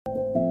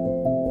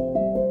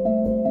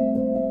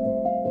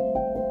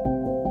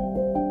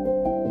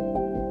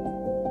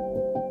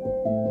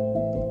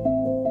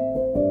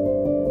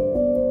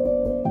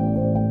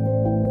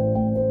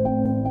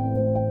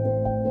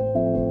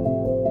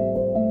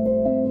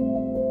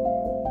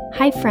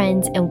Hi,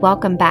 friends, and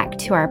welcome back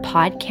to our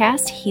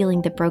podcast,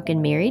 Healing the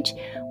Broken Marriage.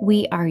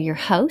 We are your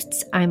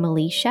hosts. I'm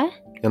Alicia.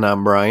 And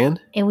I'm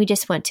Brian. And we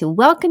just want to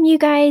welcome you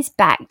guys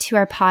back to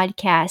our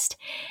podcast.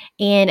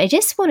 And I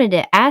just wanted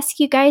to ask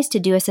you guys to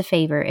do us a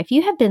favor. If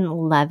you have been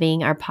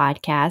loving our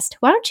podcast,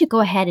 why don't you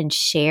go ahead and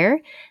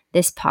share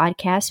this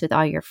podcast with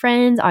all your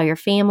friends, all your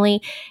family.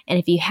 And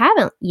if you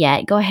haven't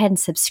yet, go ahead and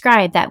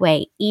subscribe. That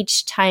way,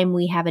 each time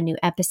we have a new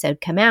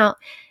episode come out,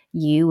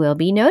 you will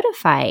be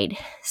notified.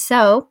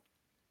 So,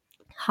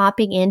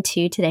 hopping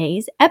into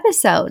today's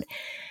episode,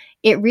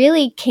 it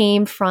really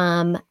came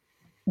from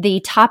the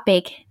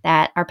topic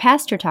that our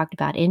pastor talked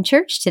about in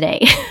church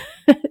today.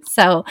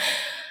 So,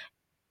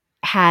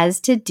 has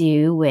to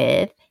do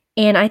with,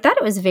 and I thought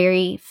it was a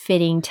very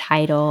fitting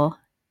title,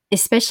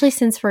 especially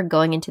since we're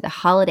going into the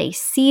holiday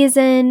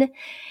season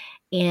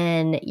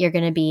and you're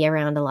going to be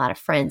around a lot of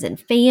friends and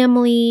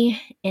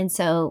family. And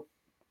so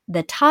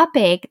the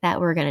topic that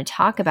we're going to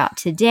talk about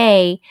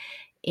today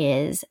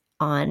is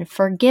on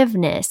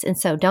forgiveness. And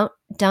so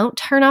don't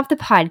turn off the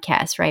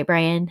podcast, right,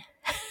 Brian?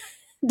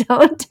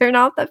 Don't turn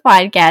off the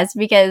podcast,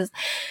 because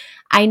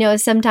I know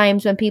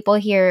sometimes when people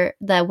hear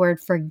the word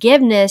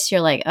forgiveness,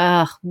 you're like,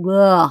 ugh,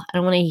 I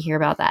don't want to hear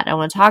about that. I don't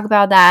want to talk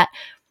about that.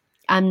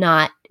 I'm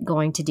not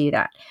going to do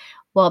that.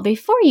 Well,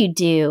 before you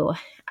do,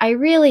 I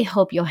really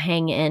hope you'll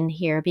hang in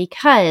here,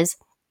 because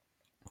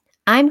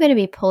I'm going to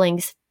be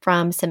pulling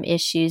from some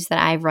issues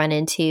that I've run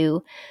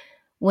into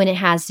when it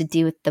has to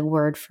do with the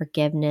word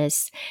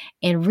forgiveness,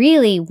 and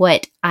really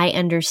what I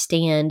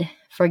understand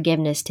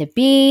forgiveness to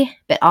be,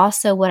 but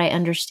also what I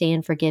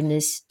understand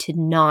forgiveness to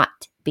not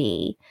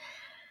be.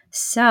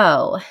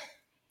 So,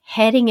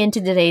 heading into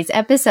today's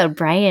episode,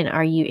 Brian,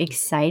 are you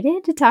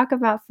excited to talk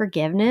about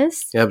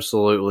forgiveness?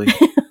 Absolutely.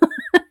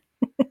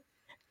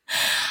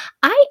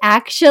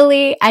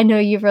 I know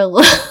you were a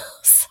little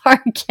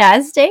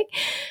sarcastic,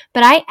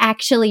 but I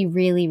actually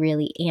really,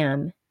 really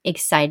am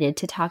excited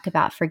to talk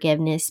about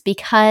forgiveness,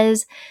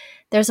 because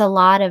there's a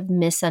lot of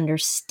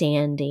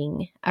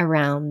misunderstanding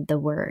around the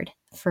word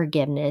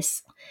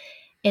forgiveness.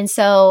 And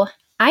so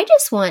I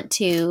just want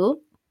to,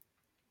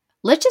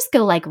 let's just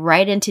go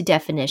right into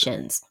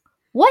definitions.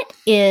 What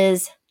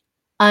is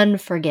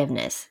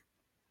unforgiveness?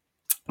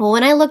 Well,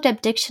 when I looked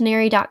up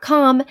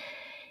dictionary.com,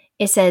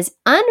 it says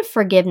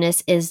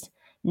unforgiveness is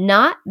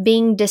not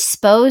being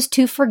disposed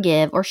to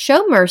forgive or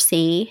show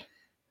mercy,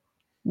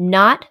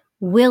 not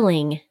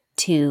willing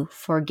to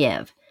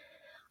forgive.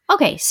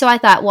 Okay, so I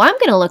thought, well, I'm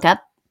going to look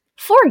up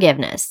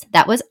forgiveness.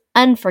 That was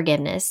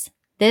unforgiveness.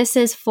 This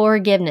is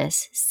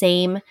forgiveness,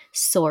 same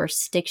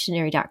source,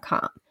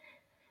 dictionary.com.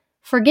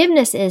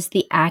 Forgiveness is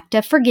the act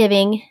of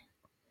forgiving,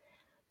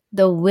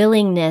 the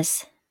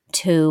willingness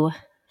to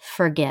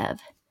forgive.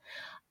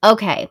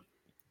 Okay,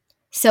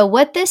 so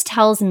what this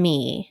tells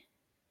me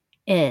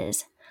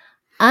is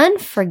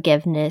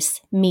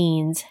unforgiveness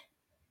means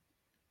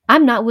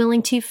I'm not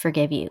willing to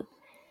forgive you.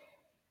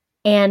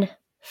 And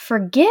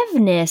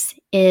forgiveness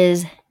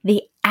is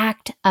the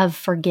act of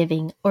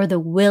forgiving, or the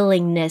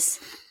willingness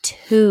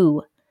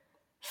to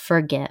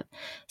forgive.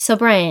 So,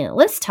 Brian,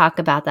 let's talk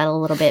about that a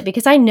little bit,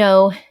 because I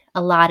know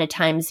a lot of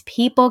times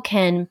people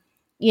can,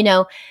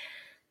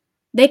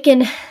 they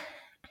can,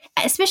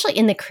 especially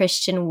in the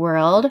Christian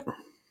world,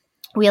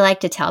 we like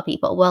to tell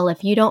people, well,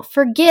 if you don't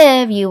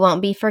forgive, you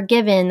won't be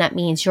forgiven. That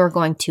means you're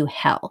going to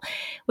hell,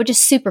 which is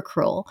super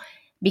cruel.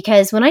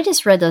 Because when I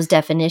just read those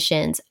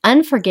definitions,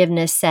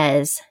 unforgiveness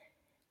says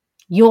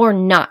you're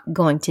not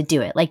going to do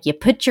it. Like, you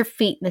put your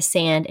feet in the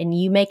sand and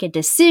you make a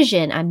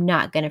decision, I'm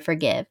not going to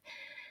forgive.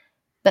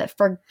 But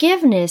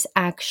forgiveness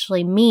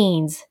actually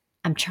means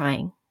I'm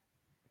trying.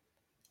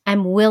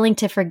 I'm willing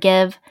to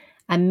forgive.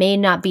 I may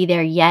not be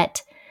there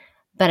yet,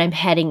 but I'm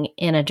heading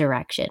in a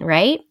direction,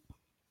 right?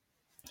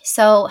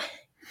 So,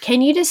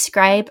 can you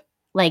describe,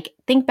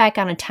 think back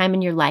on a time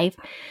in your life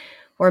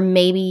where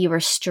maybe you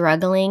were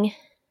struggling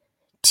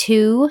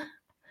to,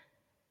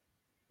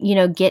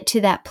 get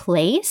to that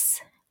place?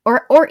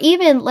 Or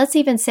even, let's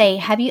even say,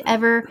 have you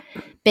ever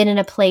been in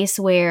a place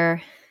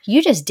where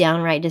you just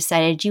downright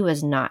decided you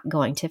was not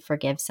going to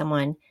forgive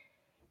someone,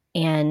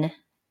 and,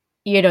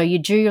 you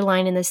drew your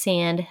line in the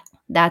sand.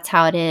 That's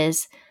how it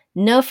is.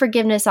 No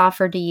forgiveness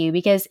offered to you,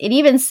 because it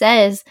even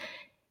says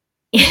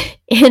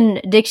in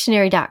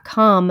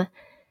dictionary.com,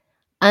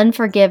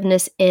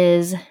 unforgiveness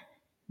is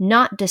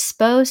not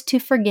disposed to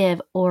forgive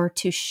or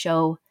to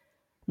show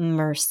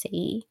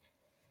mercy.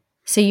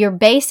 So you're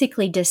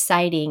basically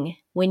deciding,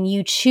 when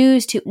you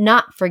choose to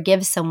not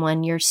forgive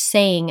someone, you're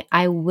saying,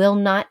 I will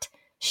not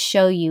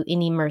show you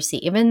any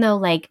mercy. Even though,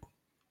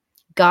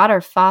 God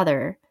our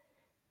Father,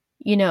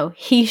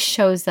 He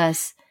shows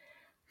us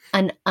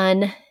an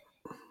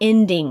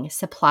unending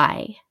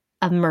supply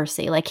of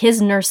mercy. Like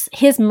His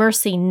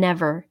mercy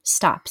never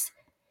stops.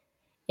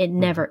 It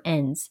never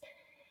ends.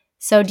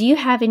 So do you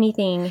have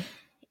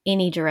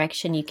any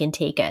direction you can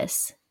take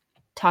us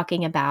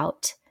talking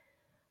about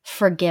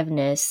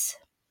forgiveness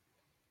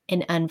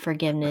and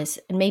unforgiveness,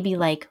 and maybe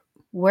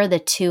where the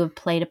two have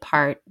played a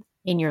part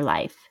in your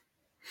life?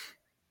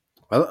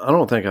 I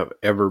don't think I've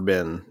ever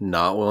been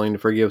not willing to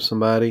forgive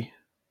somebody,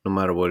 no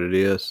matter what it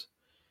is.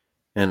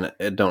 And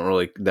that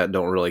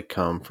don't really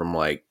come from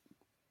like,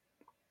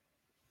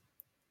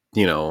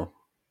 you know,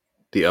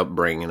 the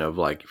upbringing of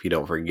like, if you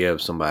don't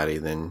forgive somebody,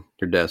 then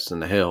you're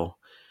destined to hell.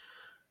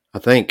 I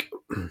think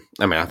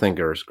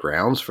there's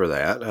grounds for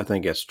that. I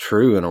think it's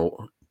true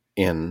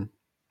in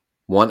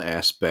one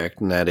aspect,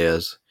 and that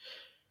is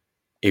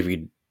if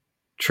you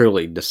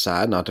truly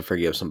decide not to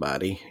forgive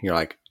somebody, you're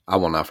like, I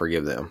will not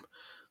forgive them.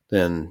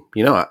 Then,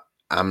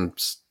 I'm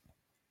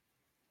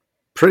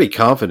pretty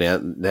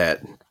confident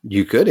that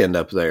you could end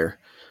up there.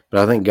 But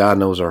I think God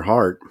knows our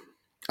heart.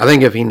 I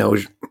think if he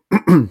knows,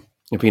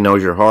 if he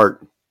knows your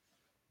heart,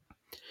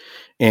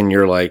 and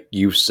you're like,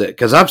 you said,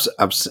 because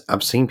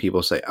I've seen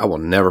people say, I will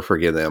never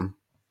forgive them.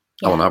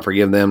 Yeah. I will not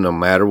forgive them no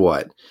matter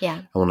what.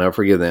 Yeah. I will never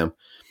forgive them.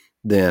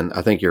 Then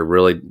I think you're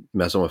really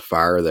messing with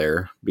fire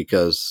there,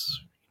 because,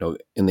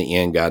 in the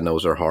end, God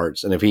knows our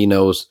hearts. And if he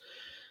knows,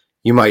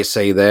 you might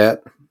say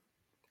that.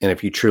 And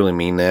if you truly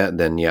mean that,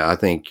 then yeah, I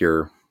think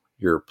you're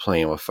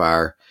playing with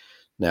fire.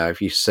 Now,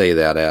 if you say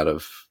that out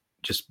of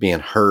just being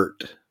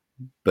hurt,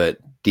 but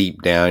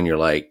deep down, you're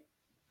like,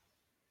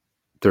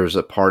 there's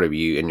a part of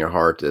you in your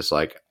heart that's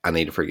like, I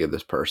need to forgive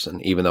this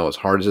person. Even though as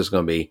hard as it's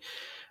going to be,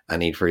 I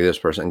need to forgive this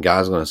person. And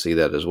God's going to see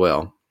that as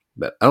well.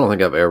 But I don't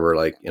think I've ever,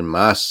 like, in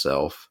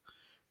myself,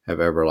 have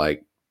ever,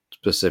 like,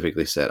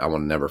 specifically said, I will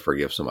never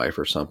forgive somebody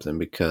for something,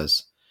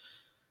 because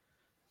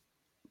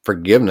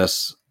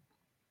forgiveness,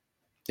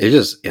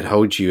 it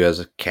holds you as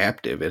a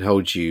captive. It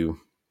holds you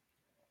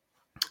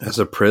as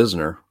a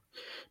prisoner,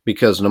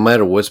 because no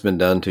matter what's been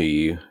done to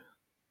you,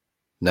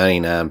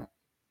 99%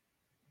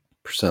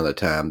 of the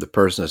time, the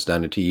person that's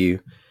done it to you,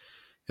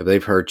 if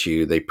they've hurt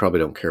you, they probably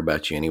don't care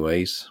about you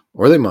anyways,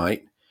 or they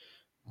might.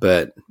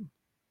 But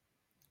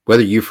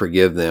whether you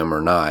forgive them or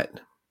not,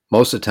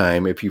 most of the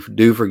time, if you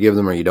do forgive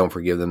them or you don't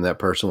forgive them, that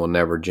person will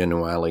never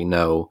genuinely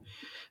know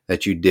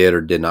that you did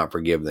or did not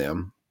forgive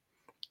them.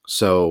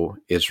 So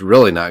it's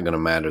really not going to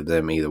matter to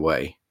them either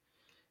way.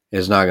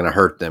 It's not going to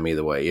hurt them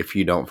either way if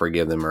you don't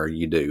forgive them or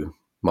you do,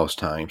 most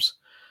times.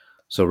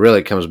 So really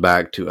it comes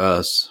back to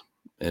us,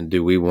 and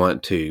do we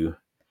want to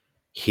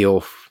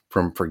heal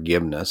from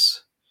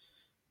forgiveness,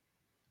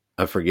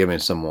 of forgiving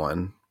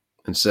someone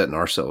and setting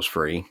ourselves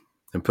free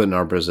and putting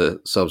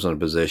ourselves in a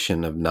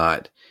position of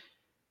not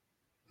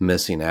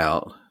missing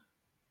out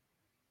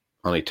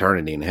on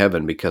eternity in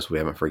heaven because we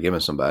haven't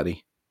forgiven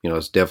somebody.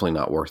 It's definitely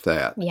not worth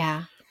that.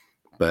 Yeah.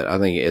 But I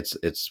think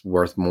it's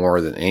worth more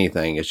than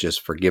anything. It's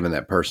just forgiving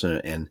that person,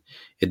 and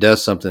it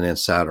does something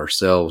inside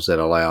ourselves that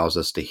allows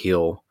us to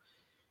heal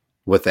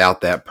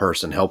without that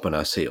person helping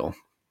us heal.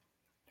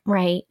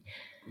 Right.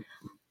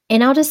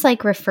 And I'll just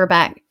refer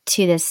back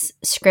to this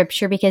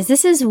scripture, because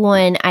this is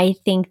one I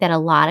think that a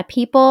lot of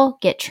people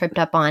get tripped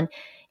up on.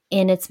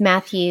 And it's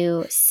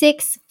Matthew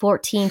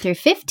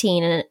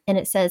 6:14-15. And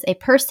it says, a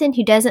person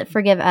who doesn't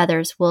forgive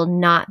others will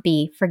not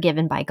be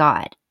forgiven by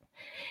God.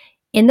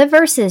 In the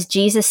verses,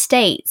 Jesus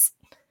states,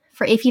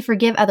 for if you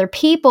forgive other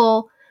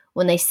people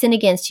when they sin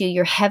against you,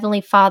 your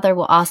heavenly Father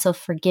will also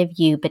forgive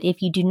you. But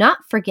if you do not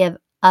forgive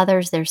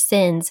others their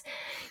sins,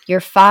 your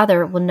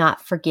Father will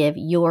not forgive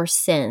your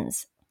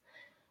sins.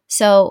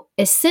 So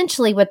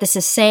essentially what this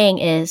is saying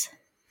is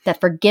that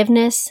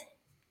forgiveness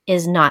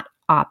is not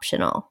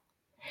optional.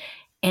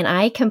 And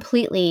I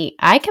completely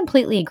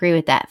agree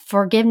with that.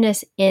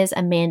 Forgiveness is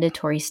a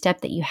mandatory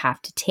step that you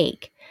have to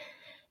take.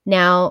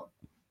 Now,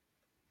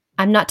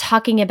 I'm not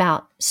talking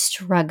about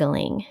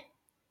struggling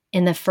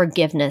in the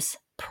forgiveness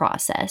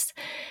process,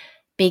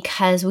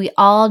 because we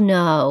all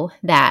know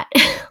that,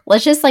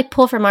 let's just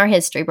pull from our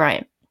history,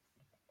 Brian.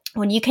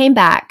 When you came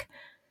back,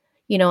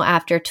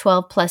 after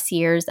 12 plus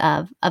years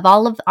of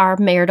all of our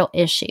marital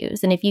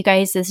issues. And if you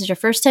guys, this is your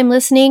first time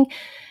listening,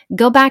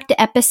 go back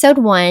to episode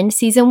 1,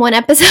 season 1,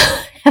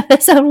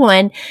 episode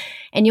 1,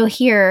 and you'll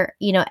hear,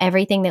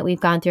 everything that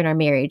we've gone through in our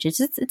marriage.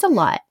 It's a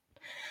lot.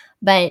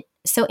 But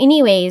so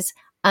anyways,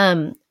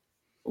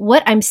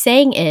 what I'm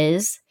saying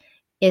is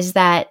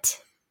that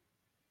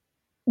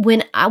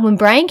when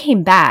Brian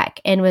came back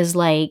and was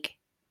like,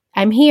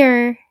 I'm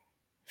here,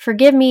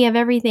 forgive me of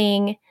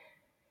everything.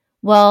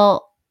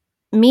 Well,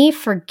 me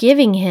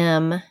forgiving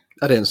him.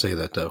 I didn't say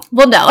that though.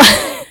 Well, no,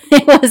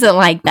 it wasn't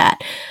like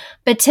that.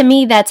 But to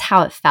me, that's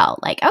how it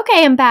felt. Like,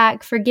 okay, I'm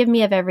back. Forgive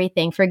me of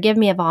everything. Forgive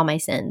me of all my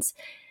sins.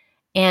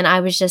 And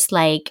I was just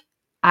like,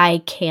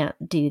 I can't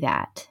do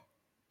that.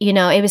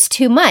 It was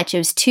too much. It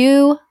was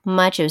too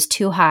much. It was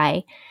too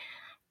high.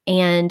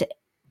 And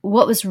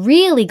what was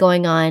really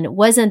going on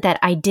wasn't that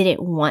I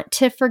didn't want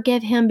to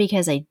forgive him,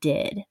 because I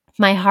did.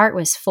 My heart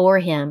was for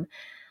him,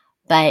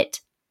 but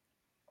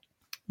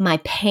my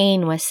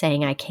pain was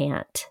saying I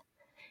can't.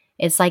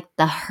 It's like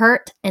the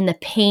hurt and the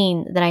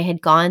pain that I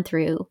had gone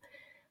through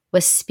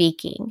was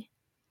speaking,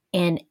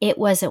 and it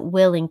wasn't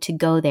willing to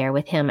go there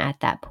with him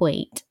at that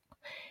point.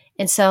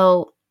 And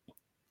so,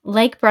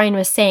 like Brian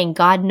was saying,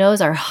 God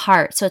knows our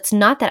heart. So it's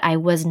not that I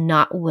was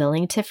not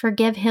willing to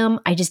forgive him.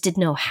 I just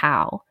didn't know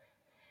how.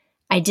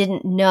 I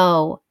didn't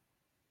know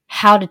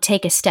how to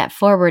take a step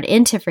forward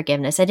into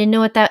forgiveness. I didn't know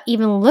what that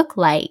even looked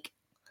like,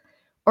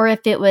 or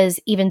if it was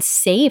even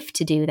safe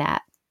to do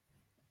that.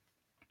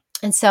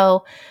 And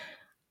so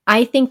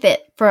I think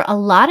that for a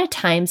lot of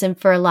times and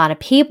for a lot of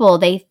people,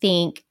 they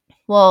think,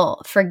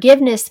 well,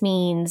 forgiveness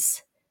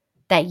means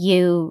that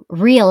you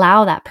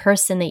reallow that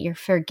person that you're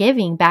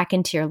forgiving back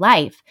into your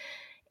life.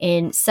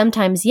 And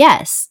sometimes,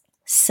 yes,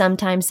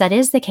 sometimes that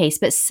is the case.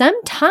 But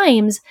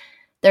sometimes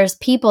there's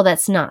people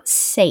that's not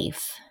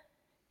safe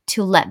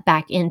to let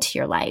back into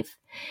your life.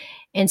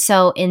 And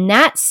so in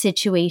that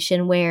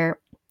situation where,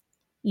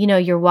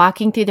 you're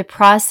walking through the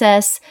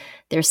process,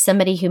 there's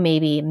somebody who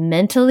maybe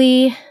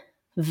mentally,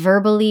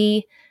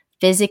 verbally,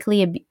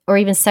 physically, or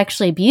even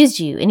sexually abused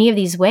you, any of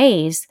these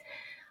ways,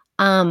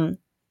 and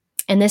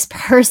this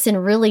person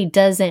really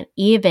doesn't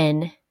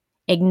even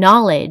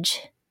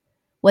acknowledge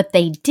what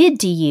they did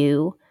to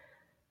you,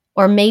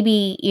 or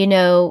maybe,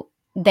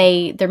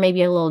 they're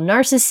maybe a little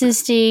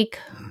narcissistic,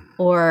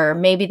 or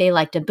maybe they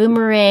like to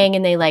boomerang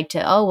and they like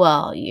to, oh,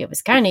 well, it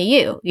was kind of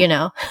you.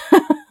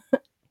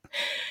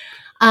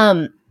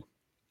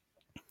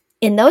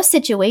 In those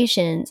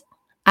situations,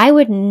 I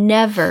would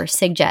never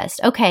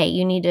suggest, okay,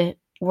 you need to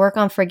work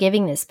on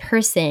forgiving this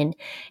person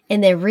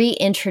and then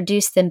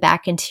reintroduce them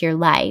back into your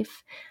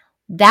life.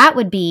 That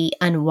would be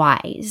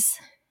unwise.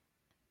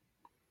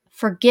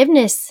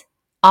 Forgiveness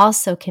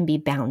also can be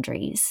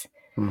boundaries.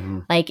 Mm-hmm.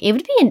 Like, it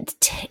would be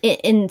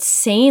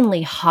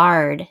insanely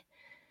hard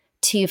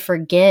to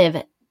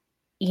forgive,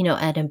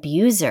 an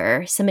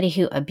abuser, somebody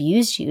who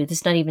abused you,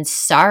 that's not even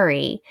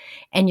sorry,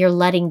 and you're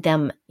letting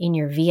them in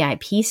your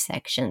VIP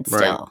section still.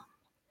 Right.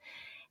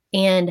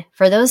 And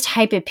for those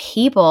type of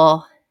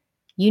people,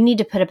 you need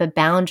to put up a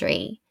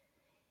boundary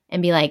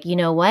and be like, you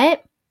know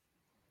what?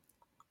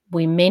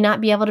 We may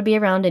not be able to be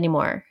around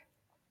anymore,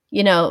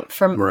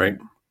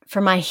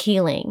 for my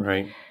healing.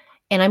 Right.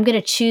 And I'm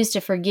going to choose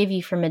to forgive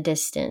you from a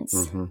distance.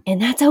 Mm-hmm.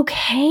 And that's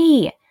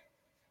okay.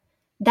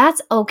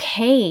 That's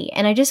okay.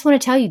 And I just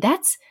want to tell you,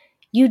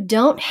 you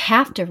don't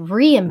have to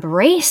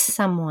re-embrace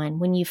someone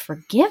when you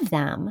forgive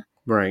them.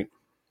 Right.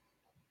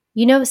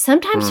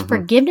 Sometimes mm-hmm.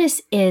 forgiveness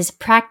is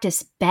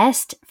practiced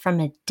best from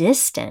a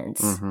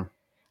distance. Mm-hmm.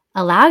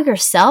 Allow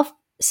yourself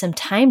some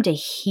time to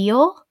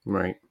heal.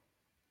 Right.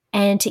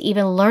 And to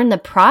even learn the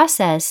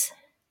process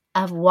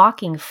of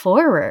walking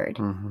forward.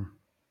 Mm-hmm.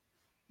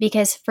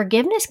 Because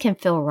forgiveness can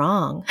feel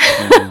wrong.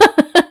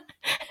 Mm-hmm.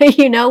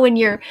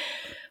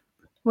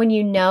 when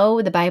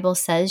the Bible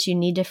says you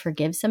need to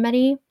forgive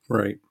somebody.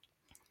 Right.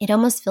 It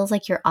almost feels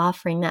like you're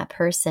offering that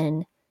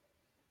person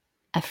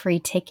a free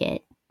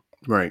ticket.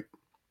 Right.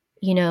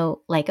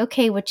 Like,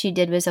 okay, what you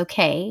did was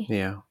okay.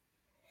 Yeah.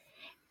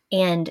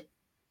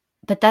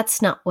 But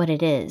that's not what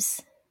it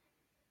is.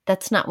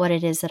 That's not what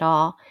it is at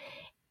all.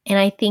 And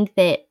I think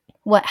that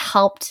what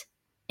helped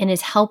and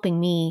is helping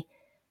me,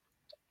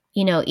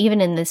 even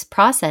in this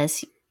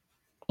process,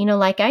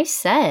 like I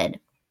said,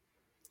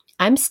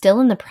 I'm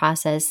still in the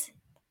process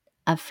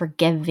of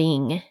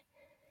forgiving.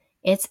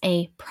 It's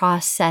a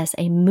process,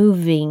 a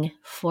moving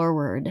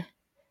forward.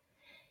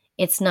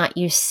 It's not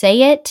you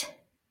say it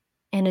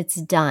and it's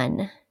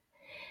done.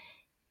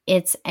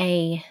 It's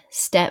a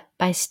step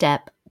by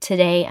step.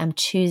 Today, I'm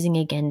choosing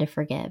again to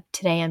forgive.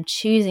 Today, I'm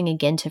choosing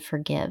again to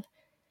forgive.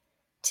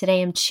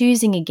 Today, I'm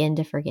choosing again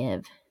to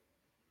forgive.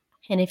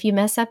 And if you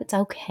mess up, it's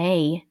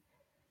okay.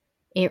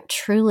 It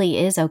truly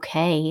is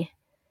okay.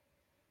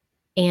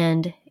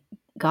 And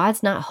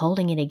God's not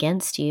holding it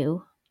against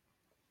you.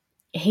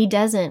 He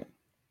wasn't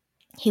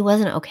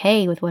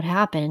okay with what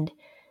happened.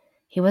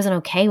 He wasn't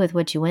okay with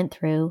what you went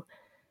through.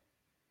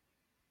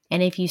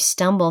 And if you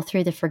stumble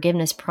through the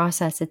forgiveness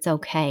process, it's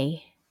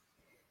okay.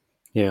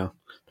 Yeah.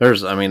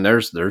 There's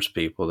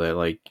people that,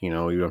 like,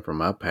 even from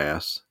my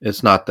past,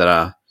 it's not that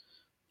I,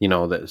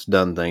 that's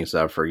done things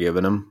that I've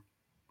forgiven them,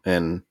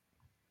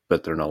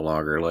 but they're no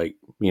longer, like,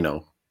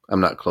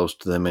 I'm not close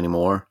to them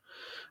anymore.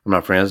 I'm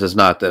not friends. It's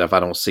not that if I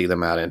don't see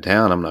them out in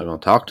town, I'm not going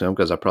to talk to them,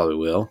 because I probably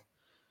will.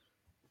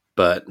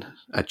 But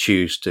I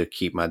choose to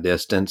keep my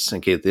distance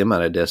and keep them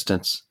at a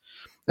distance.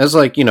 It's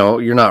like,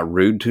 you're not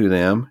rude to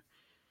them.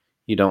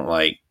 You don't,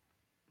 like,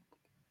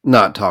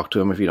 not talk to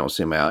them if you don't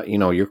see them out.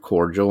 You're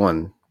cordial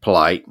and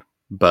polite,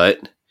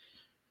 but,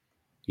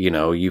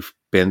 you've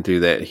been through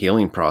that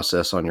healing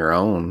process on your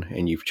own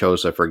and you've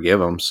chose to forgive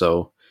them.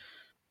 So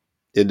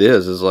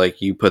is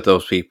like you put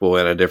those people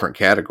in a different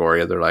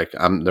category. They're like,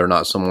 they're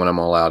not someone I'm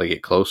allowed to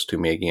get close to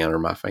me again, or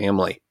my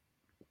family.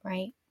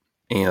 Right.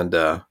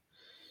 And,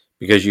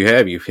 because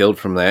you've healed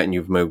from that and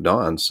you've moved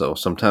on. So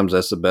sometimes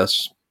that's the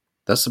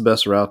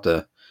best route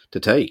to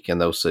take in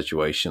those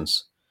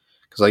situations.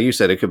 Because like you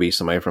said, it could be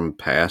somebody from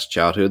past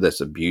childhood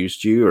that's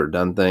abused you or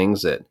done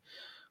things that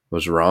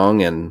was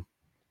wrong. And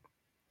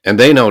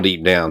they know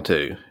deep down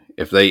too,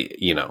 if they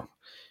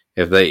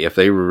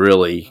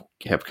really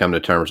have come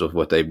to terms with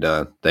what they've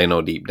done, they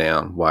know deep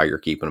down why you're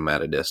keeping them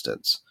at a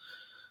distance.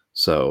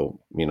 So,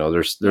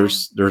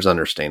 there's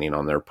understanding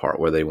on their part,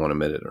 whether they want to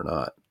admit it or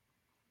not.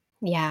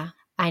 Yeah,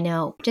 I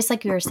know. Just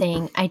like you were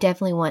saying, I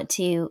definitely want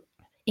to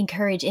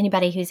encourage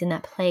anybody who's in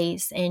that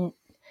place. And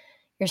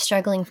you're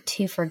struggling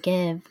to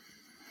forgive,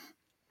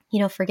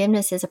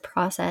 forgiveness is a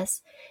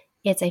process.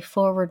 It's a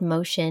forward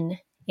motion,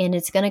 and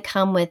it's going to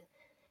come with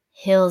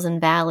hills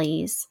and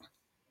valleys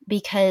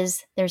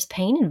because there's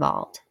pain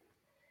involved.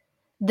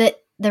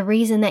 The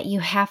reason that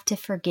you have to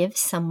forgive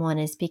someone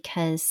is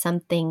because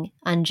something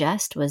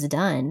unjust was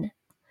done.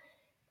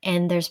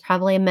 And there's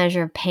probably a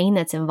measure of pain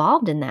that's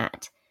involved in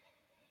that.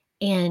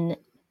 And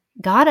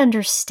God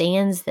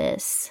understands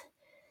this.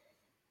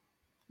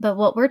 But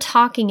what we're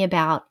talking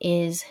about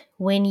is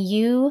when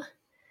we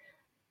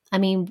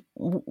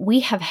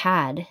have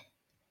had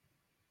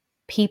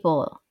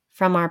people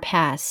from our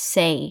past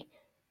say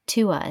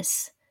to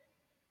us,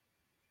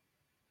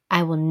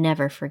 I will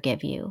never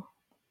forgive you.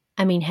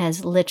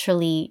 Has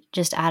literally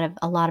just out of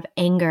a lot of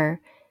anger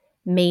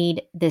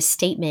made this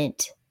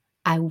statement,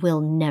 I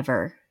will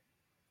never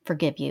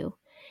forgive you.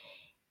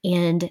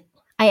 And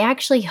I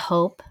actually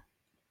hope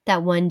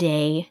that one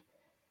day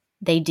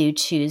they do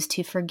choose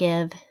to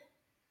forgive.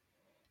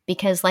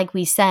 Because like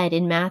we said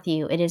in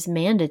Matthew, it is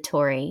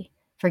mandatory.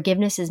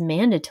 Forgiveness is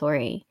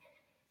mandatory.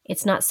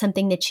 It's not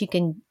something that you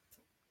can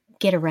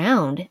get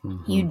around.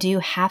 Mm-hmm. You do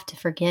have to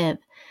forgive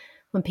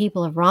when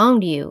people have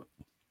wronged you.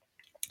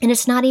 And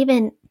it's not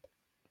even,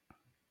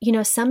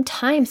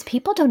 sometimes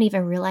people don't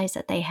even realize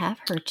that they have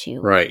hurt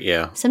you. Right,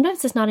 yeah.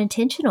 Sometimes it's not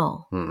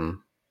intentional. Mm-mm.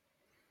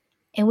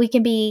 And we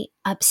can be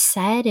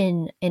upset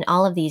and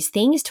all of these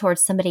things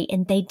towards somebody,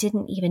 and they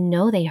didn't even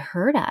know they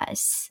hurt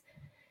us.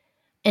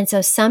 And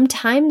so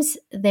sometimes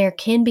there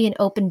can be an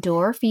open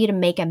door for you to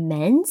make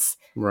amends.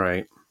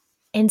 Right.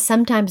 And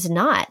sometimes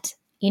not.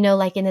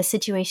 Like in the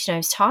situation I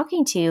was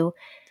talking to,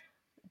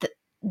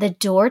 the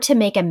door to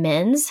make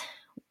amends,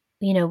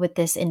 with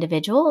this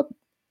individual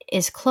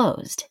is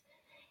closed.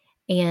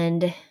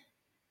 And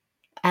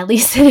at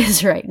least it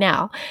is right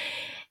now.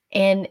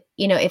 And,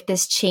 if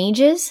this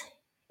changes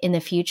in the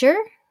future,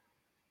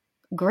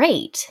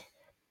 great.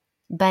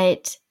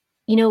 But,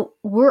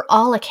 we're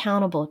all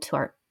accountable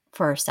for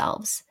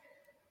ourselves.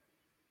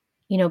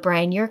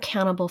 Brian, you're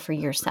accountable for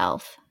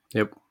yourself.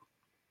 Yep.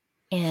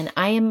 And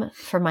I am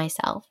for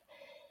myself.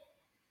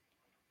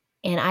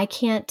 And I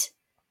can't,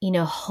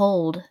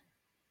 hold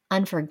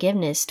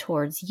unforgiveness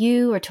towards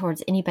you or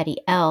towards anybody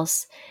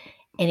else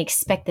and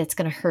expect that's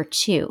going to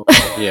hurt you.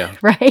 Yeah.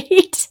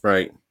 Right?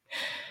 Right.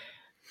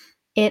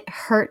 It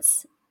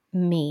hurts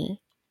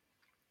me.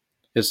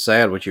 It's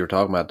sad what you were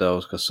talking about,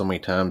 though, because so many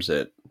times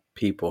that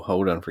people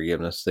hold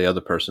unforgiveness, the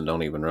other person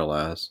don't even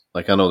realize.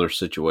 Like, I know there's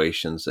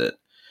situations that,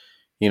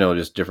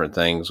 just different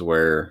things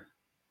where,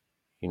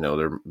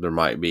 there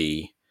might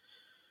be,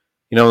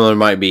 there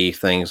might be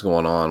things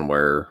going on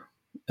where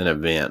an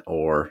event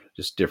or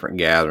just different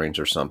gatherings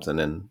or something,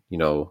 and,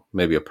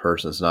 maybe a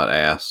person's not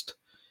asked,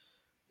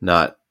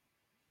 not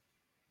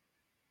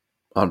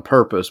on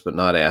purpose, but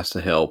not asked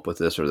to help with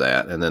this or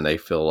that. And then they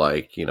feel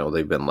like,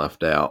 they've been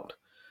left out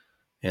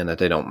and that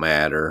they don't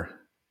matter.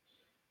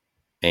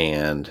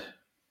 And,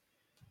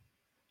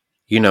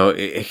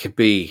 it could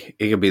be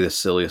the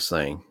silliest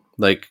thing.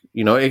 Like,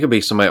 it could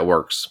be somebody that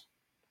works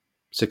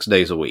 6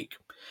 days a week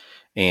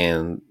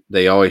and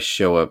they always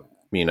show up,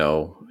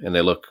 and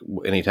they look,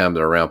 anytime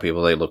they're around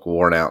people, they look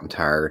worn out and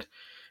tired.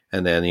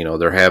 And then,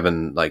 they're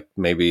having like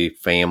maybe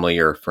family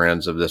or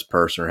friends of this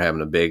person are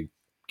having a big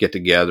get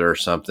together or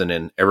something,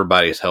 and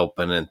everybody's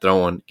helping and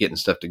getting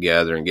stuff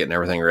together and getting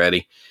everything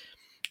ready.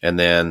 And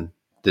then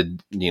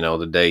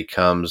the day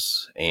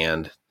comes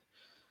and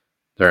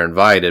they're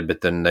invited,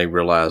 but then they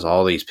realize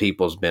all these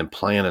people's been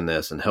planning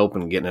this and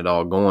helping, getting it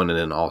all going. And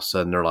then all of a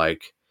sudden they're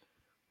like,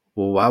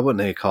 well, why wouldn't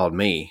they have called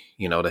me,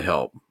 to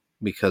help?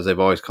 Because they've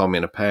always called me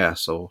in the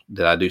past. So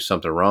did I do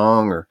something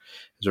wrong, or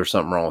is there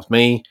something wrong with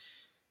me?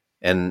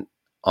 And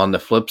on the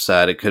flip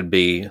side, it could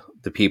be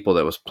the people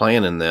that was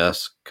planning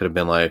this could have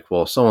been like,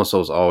 well,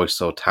 so-and-so's always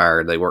so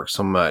tired. They work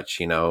so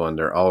much, and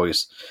they're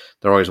always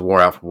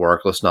wore out from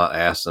work. Let's not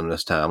ask them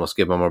this time. Let's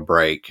give them a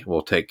break.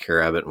 We'll take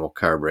care of it and we'll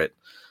cover it.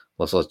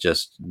 Let's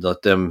just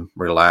let them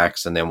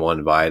relax, and then we'll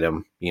invite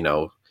them,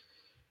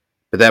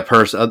 But that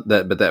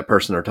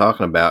person they're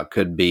talking about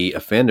could be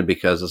offended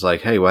because it's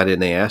like, hey, why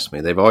didn't they ask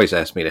me? They've always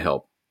asked me to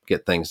help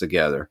get things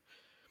together.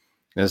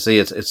 And see,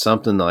 it's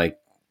something like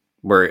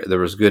where there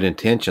was good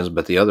intentions,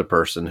 but the other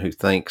person who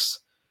thinks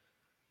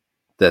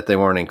that they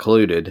weren't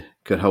included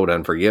could hold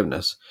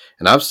unforgiveness.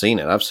 And I've seen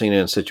it. I've seen it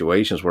in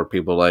situations where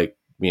people like,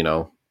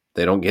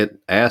 they don't get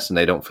asked and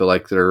they don't feel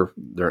like they're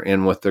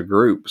in with the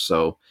group.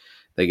 So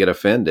they get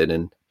offended.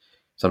 And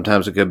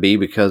sometimes it could be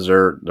because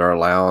they're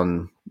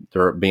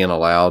being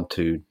allowed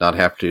to not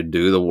have to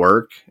do the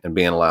work and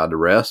being allowed to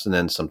rest. And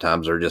then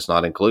sometimes they're just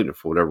not included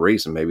for whatever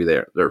reason. Maybe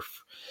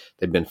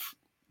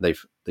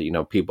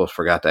people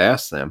forgot to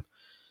ask them.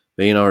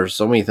 But, there's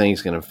so many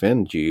things can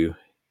offend you.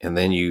 And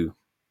then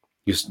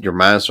your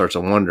mind starts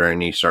wondering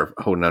and you start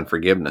holding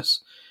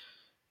unforgiveness.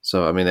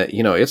 So,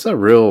 it's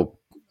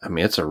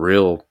a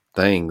real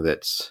thing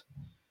that's,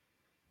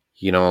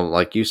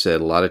 like you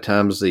said, a lot of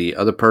times the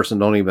other person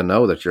don't even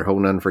know that you're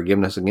holding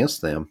unforgiveness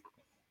against them.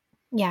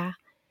 Yeah.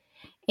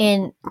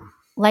 And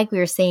like we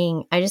were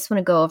saying, I just want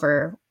to go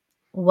over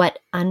what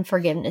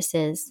unforgiveness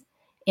is,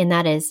 and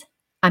that is,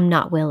 I'm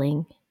not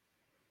willing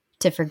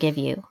to forgive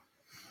you.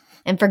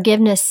 And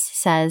forgiveness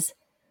says,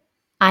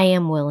 I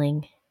am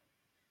willing.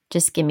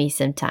 Just give me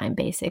some time,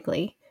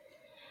 basically.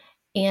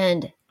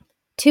 And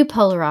two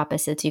polar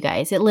opposites, you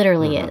guys. It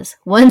literally is.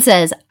 One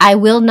says, I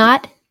will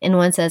not, and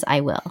one says,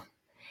 I will.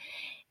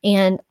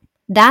 And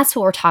that's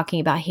what we're talking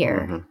about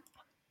here.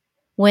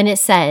 When it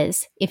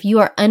says, if you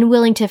are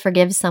unwilling to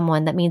forgive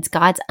someone, that means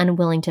God's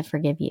unwilling to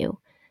forgive you.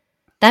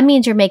 That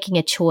means you're making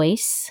a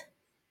choice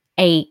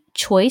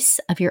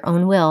of your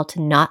own will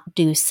to not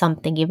do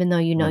something, even though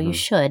you know you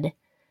should.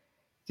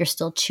 You're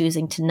still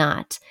choosing to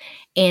not.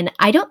 And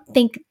I don't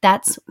think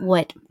that's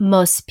what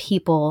most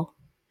people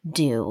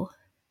do.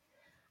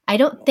 I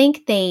don't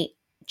think they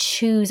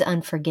choose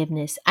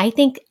unforgiveness. I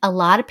think a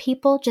lot of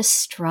people just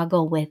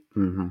struggle with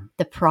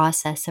the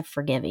process of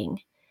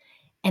forgiving.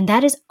 And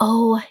that is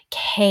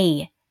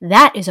okay.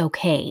 That is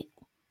okay.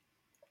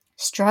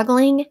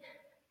 Struggling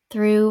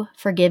through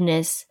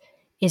forgiveness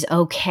is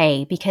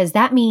okay, because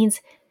that means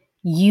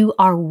you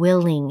are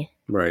willing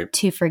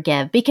to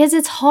forgive, because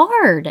it's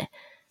hard.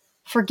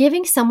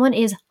 Forgiving someone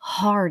is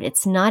hard.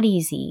 It's not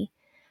easy.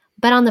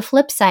 But on the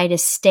flip side,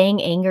 is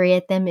staying angry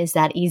at them, is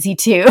that easy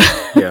too?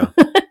 Yeah.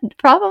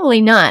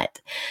 Probably not.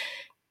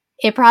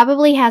 It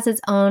probably has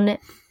its own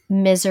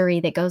misery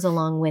that goes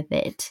along with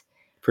it.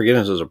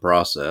 Forgiveness is a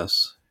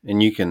process,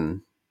 and you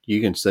can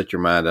set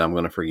your mind that I'm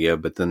going to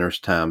forgive, but then there's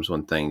times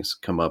when things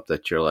come up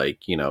that you're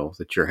like,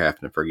 that you're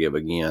having to forgive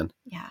again.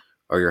 Yeah.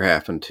 Or you're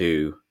having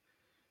to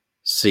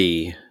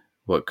see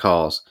what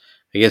caused.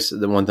 I guess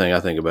the one thing I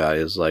think about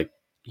is like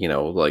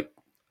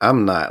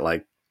I'm not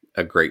like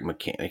a great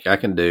mechanic. I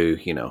can do,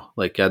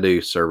 like I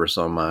do service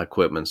on my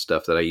equipment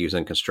stuff that I use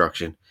in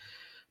construction.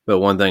 But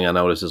one thing I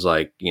notice is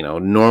like,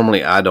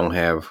 normally I don't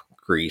have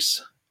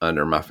grease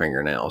under my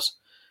fingernails.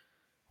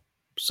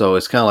 So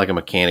it's kind of like a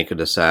mechanic who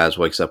decides,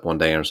 wakes up one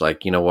day and is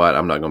like, you know what,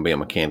 I'm not going to be a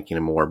mechanic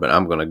anymore, but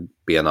I'm going to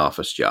be an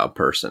office job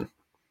person.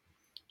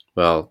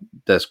 Well,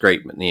 that's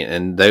great.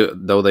 And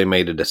though they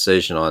made a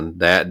decision on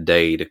that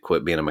day to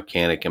quit being a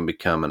mechanic and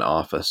become an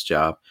office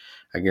job,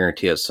 I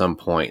guarantee at some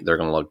point they're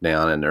going to look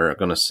down and they're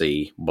going to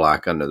see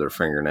black under their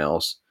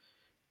fingernails.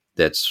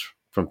 That's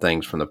from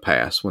things from the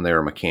past when they were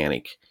a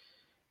mechanic.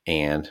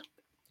 And,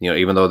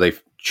 even though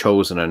they've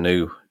chosen a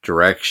new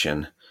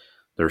direction,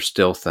 there's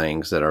still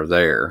things that are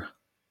there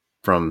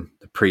from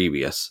the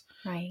previous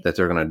that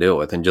they're going to deal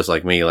with. And just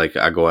like me, like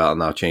I go out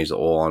and I'll change the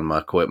oil on my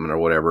equipment or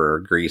whatever, or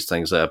grease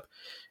things up.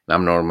 And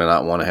I'm normally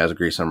not one that has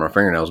grease under my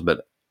fingernails,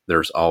 but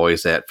there's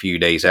always that few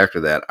days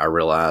after that, I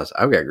realize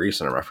I've got grease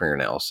under my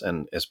fingernails,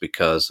 and it's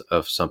because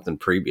of something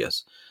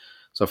previous.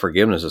 So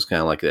forgiveness is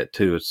kind of like that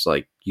too. It's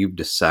like you've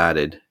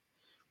decided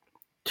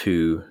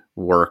to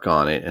work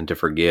on it and to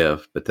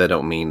forgive, but that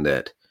don't mean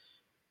that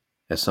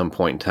at some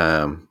point in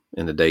time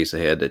in the days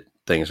ahead that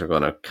things are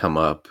going to come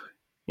up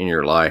in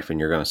your life and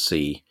you're going to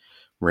see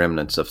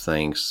remnants of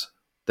things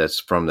that's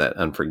from that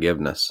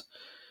unforgiveness.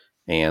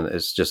 And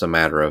it's just a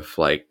matter of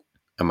like,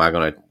 am I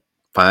going to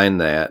find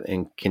that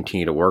and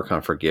continue to work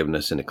on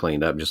forgiveness and to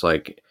clean it up? Just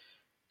like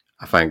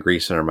I find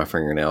grease under my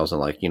fingernails and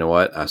like, you know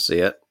what? I see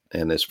it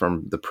and it's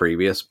from the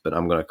previous, but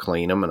I'm going to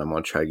clean them and I'm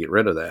going to try to get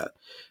rid of that.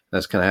 And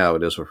that's kind of how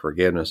it is with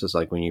forgiveness. It's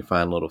like when you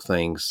find little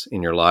things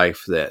in your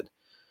life that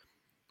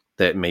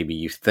maybe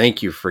you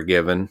think you've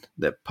forgiven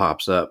that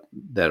pops up,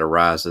 that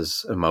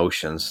arises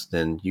emotions,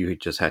 then you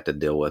just have to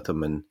deal with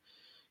them and,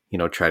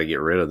 try to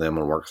get rid of them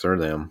and work through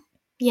them.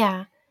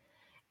 Yeah.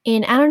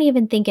 And I don't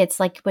even think it's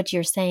like what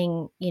you're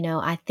saying,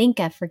 I think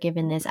I've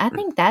forgiven this. I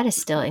think that is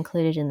still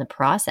included in the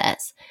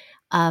process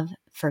of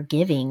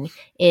forgiving.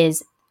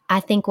 Is I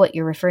think what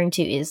you're referring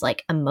to is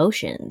like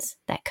emotions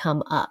that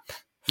come up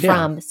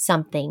from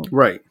something.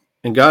 Right.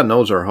 And God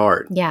knows our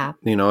heart. Yeah.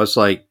 It's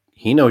like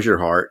He knows your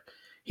heart.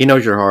 He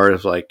knows your heart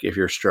is like if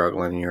you're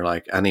struggling and you're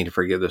like, I need to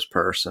forgive this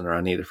person or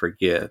I need to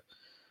forgive.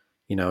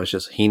 It's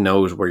just He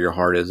knows where your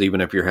heart is.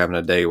 Even if you're having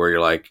a day where you're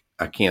like,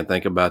 I can't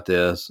think about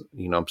this.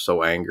 I'm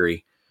so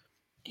angry.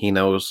 He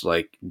knows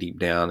like deep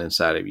down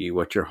inside of you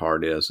what your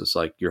heart is. It's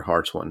like your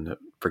heart's wanting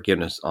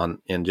forgiveness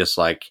on. And just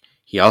like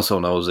He also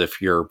knows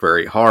if you're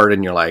very hard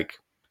and you're like,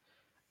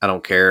 I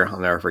don't care. I'll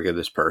never forgive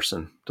this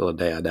person till the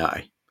day I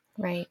die.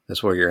 Right.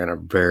 That's where you're in a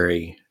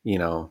very,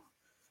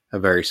 a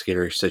very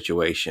scary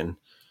situation.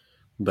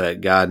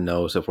 But God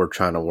knows if we're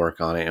trying to work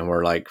on it and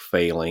we're like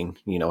failing,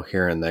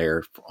 here and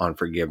there on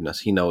forgiveness,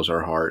 He knows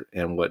our heart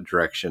and what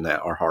direction that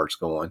our heart's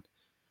going.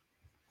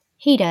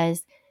 He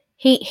does.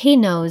 He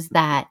knows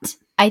that.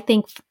 I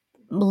think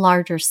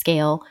larger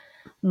scale,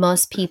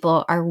 most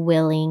people are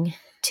willing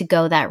to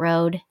go that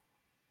road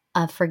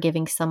of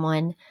forgiving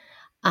someone.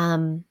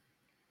 And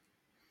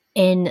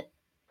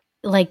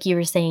like you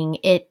were saying,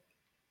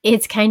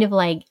 it's kind of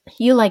like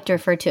you like to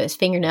refer to as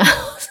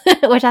fingernails,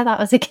 which I thought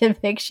was a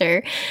good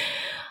picture.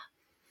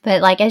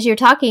 But like as you're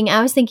talking,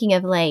 I was thinking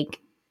of like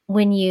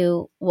when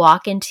you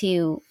walk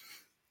into,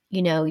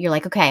 you're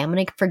like, okay, I'm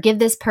going to forgive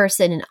this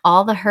person and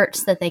all the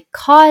hurts that they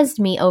caused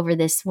me over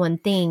this one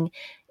thing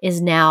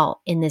is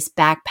now in this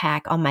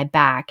backpack on my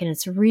back, and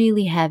it's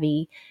really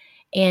heavy.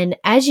 And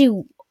as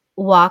you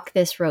walk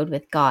this road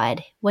with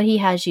God, what he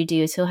has you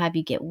do is he'll have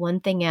you get one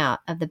thing out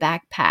of the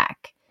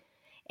backpack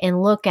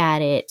and look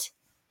at it.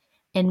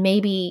 And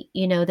maybe,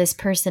 this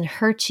person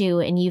hurt you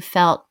and you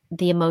felt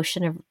the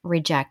emotion of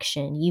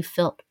rejection. You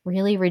felt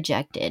really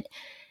rejected.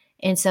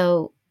 And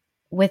so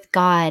with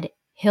God,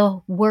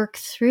 he'll work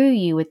through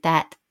you with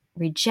that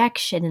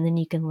rejection, and then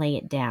you can lay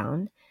it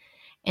down.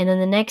 And then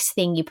the next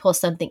thing, you pull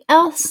something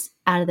else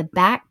out of the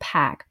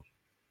backpack.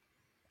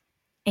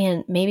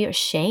 And maybe it was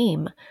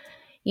shame.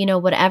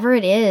 Whatever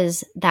it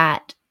is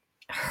that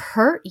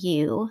hurt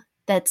you,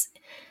 that's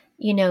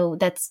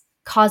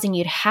causing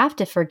you to have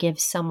to forgive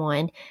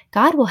someone,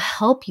 God will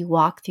help you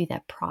walk through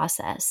that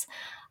process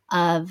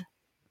of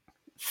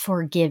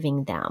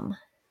forgiving them.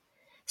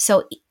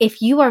 So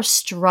if you are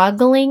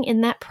struggling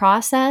in that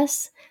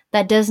process,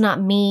 that does not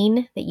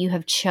mean that you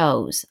have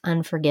chose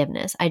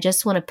unforgiveness. I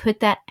just want to put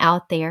that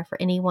out there for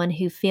anyone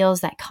who feels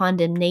that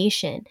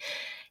condemnation.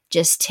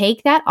 Just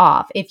take that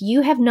off. If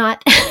you have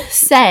not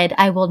said,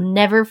 I will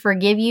never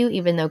forgive you,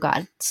 even though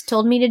God's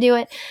told me to do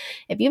it,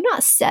 if you've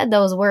not said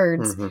those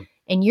words,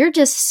 and you're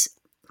just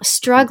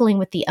struggling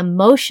with the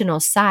emotional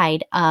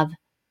side of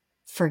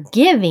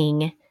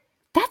forgiving,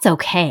 that's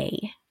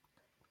okay.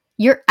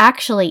 You're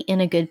actually in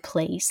a good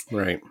place.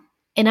 Right.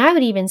 And I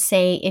would even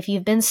say, if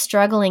you've been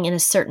struggling in a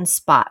certain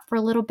spot for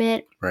a little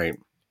bit, right,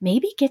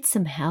 maybe get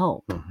some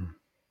help.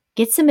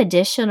 Get some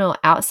additional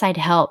outside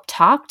help.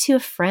 Talk to a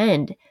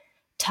friend.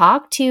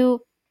 Talk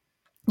to,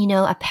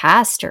 a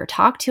pastor.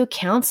 Talk to a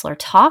counselor.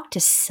 Talk to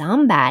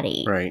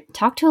somebody. Right.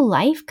 Talk to a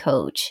life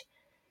coach.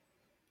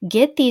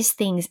 Get these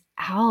things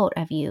out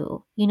of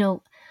you.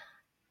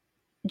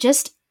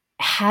 Just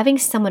having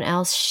someone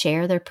else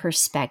share their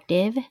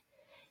perspective.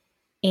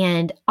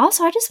 And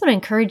also, I just want to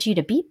encourage you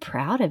to be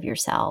proud of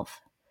yourself.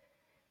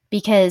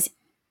 Because,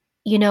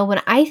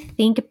 when I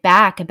think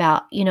back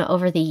about,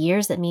 over the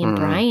years that me and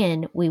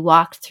Brian, we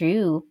walked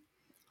through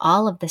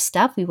all of the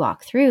stuff we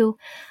walked through,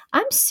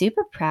 I'm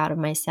super proud of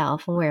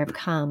myself and where I've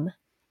come,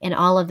 and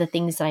all of the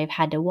things that I've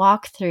had to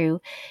walk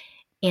through,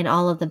 and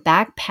all of the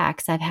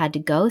backpacks I've had to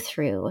go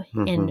through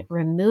and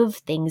remove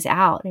things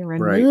out and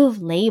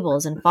remove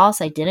labels and false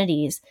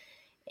identities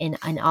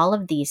and all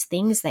of these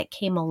things that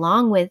came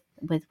along with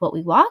what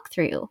we walk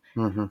through.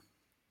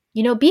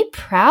 Be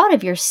proud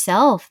of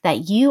yourself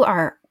that you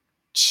are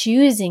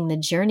choosing the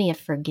journey of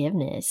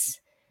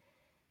forgiveness,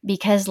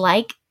 because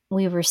like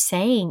we were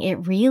saying,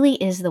 it really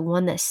is the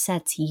one that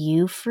sets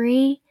you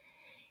free.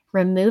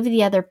 Remove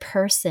the other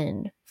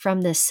person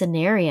from this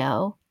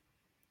scenario.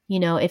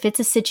 If it's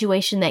a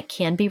situation that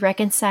can be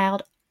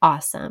reconciled,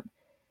 awesome.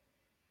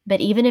 But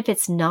even if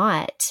it's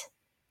not,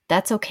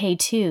 that's okay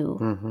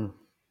too.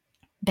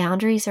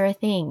 Boundaries are a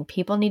thing.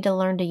 People need to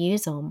learn to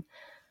use them.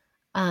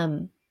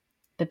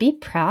 But be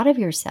proud of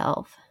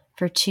yourself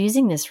for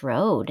choosing this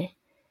road,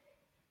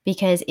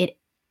 because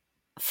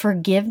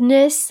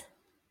forgiveness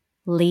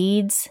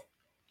leads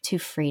to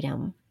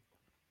freedom.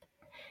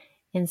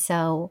 And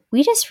so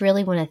we just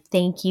really want to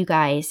thank you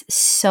guys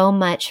so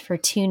much for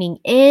tuning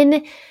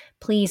in.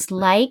 Please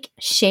like,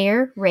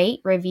 share,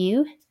 rate,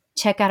 review.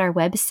 Check out our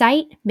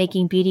website,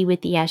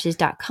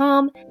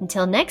 makingbeautywiththeashes.com.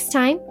 Until next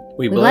time,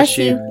 we bless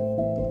you.